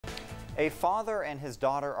A father and his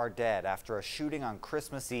daughter are dead after a shooting on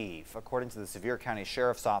Christmas Eve. According to the Sevier County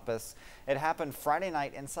Sheriff's Office, it happened Friday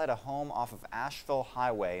night inside a home off of Asheville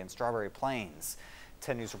Highway in Strawberry Plains.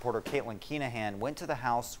 10 News reporter Caitlin Keenahan went to the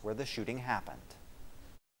house where the shooting happened.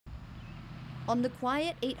 On the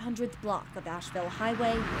quiet 800th block of Asheville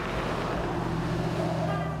Highway,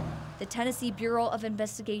 the Tennessee Bureau of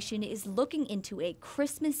Investigation is looking into a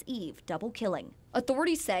Christmas Eve double killing.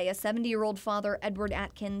 Authorities say a 70-year-old father, Edward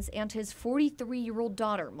Atkins, and his 43-year-old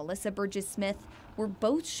daughter, Melissa Burgess-Smith, were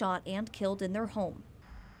both shot and killed in their home.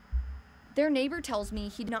 Their neighbor tells me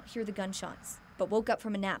he did not hear the gunshots, but woke up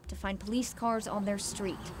from a nap to find police cars on their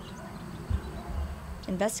street.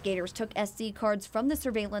 Investigators took SD cards from the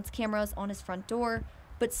surveillance cameras on his front door,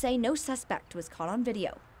 but say no suspect was caught on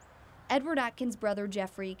video. Edward Atkins' brother,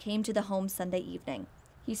 Jeffrey, came to the home Sunday evening.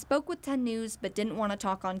 He spoke with 10 News, but didn't want to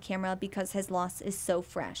talk on camera because his loss is so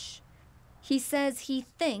fresh. He says he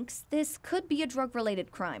thinks this could be a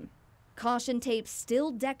drug-related crime. Caution tape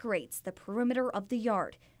still decorates the perimeter of the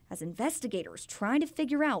yard as investigators try to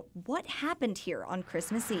figure out what happened here on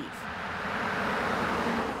Christmas Eve.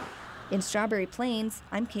 In Strawberry Plains,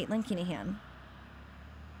 I'm Caitlin Keenahan.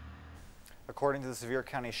 According to the Sevier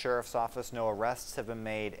County Sheriff's Office, no arrests have been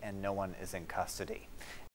made and no one is in custody.